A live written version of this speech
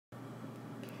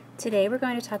Today we're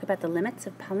going to talk about the limits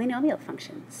of polynomial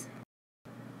functions.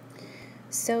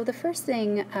 So the first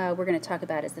thing we're going to talk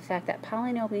about is the fact that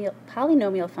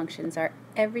polynomial functions are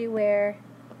everywhere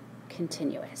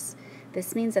continuous.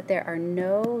 This means that there are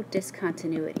no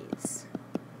discontinuities.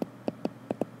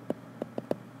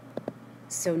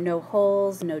 So no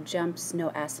holes, no jumps, no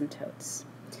asymptotes.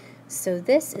 So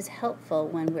this is helpful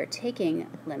when we're taking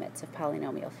limits of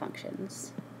polynomial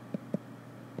functions.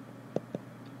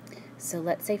 So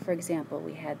let's say, for example,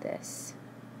 we had this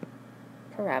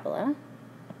parabola,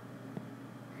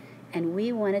 and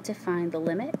we wanted to find the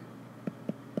limit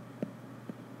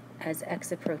as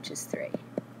x approaches 3.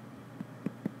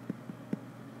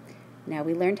 Now,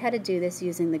 we learned how to do this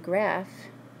using the graph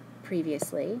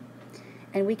previously,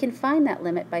 and we can find that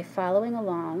limit by following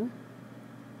along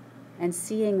and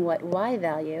seeing what y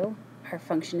value our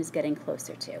function is getting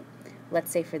closer to.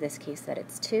 Let's say for this case that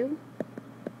it's 2.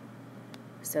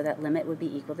 So that limit would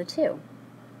be equal to 2.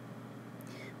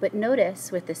 But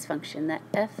notice with this function that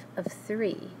f of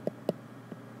 3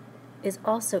 is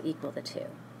also equal to 2.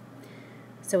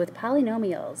 So with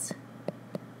polynomials,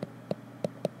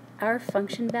 our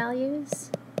function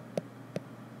values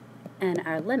and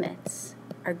our limits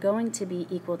are going to be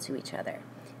equal to each other.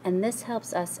 And this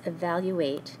helps us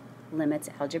evaluate limits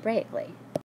algebraically.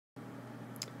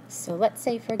 So let's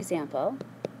say, for example,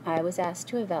 I was asked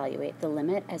to evaluate the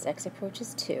limit as x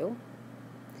approaches 2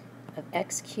 of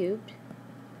x cubed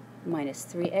minus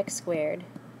 3x squared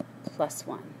plus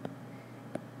 1.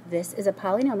 This is a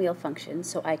polynomial function,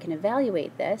 so I can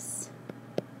evaluate this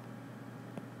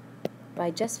by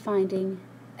just finding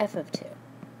f of 2.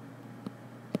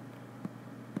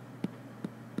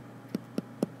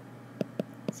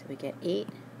 So we get 8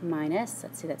 minus,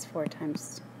 let's see, that's 4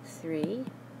 times 3.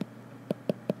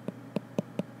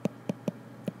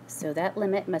 So that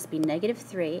limit must be negative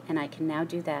 3, and I can now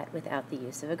do that without the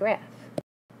use of a graph.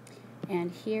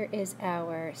 And here is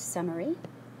our summary.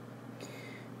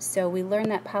 So we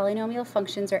learned that polynomial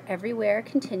functions are everywhere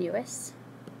continuous,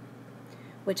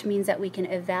 which means that we can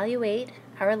evaluate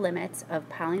our limits of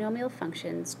polynomial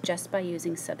functions just by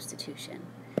using substitution.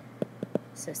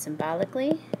 So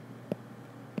symbolically,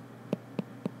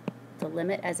 the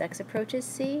limit as x approaches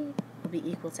c will be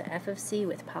equal to f of c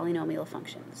with polynomial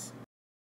functions.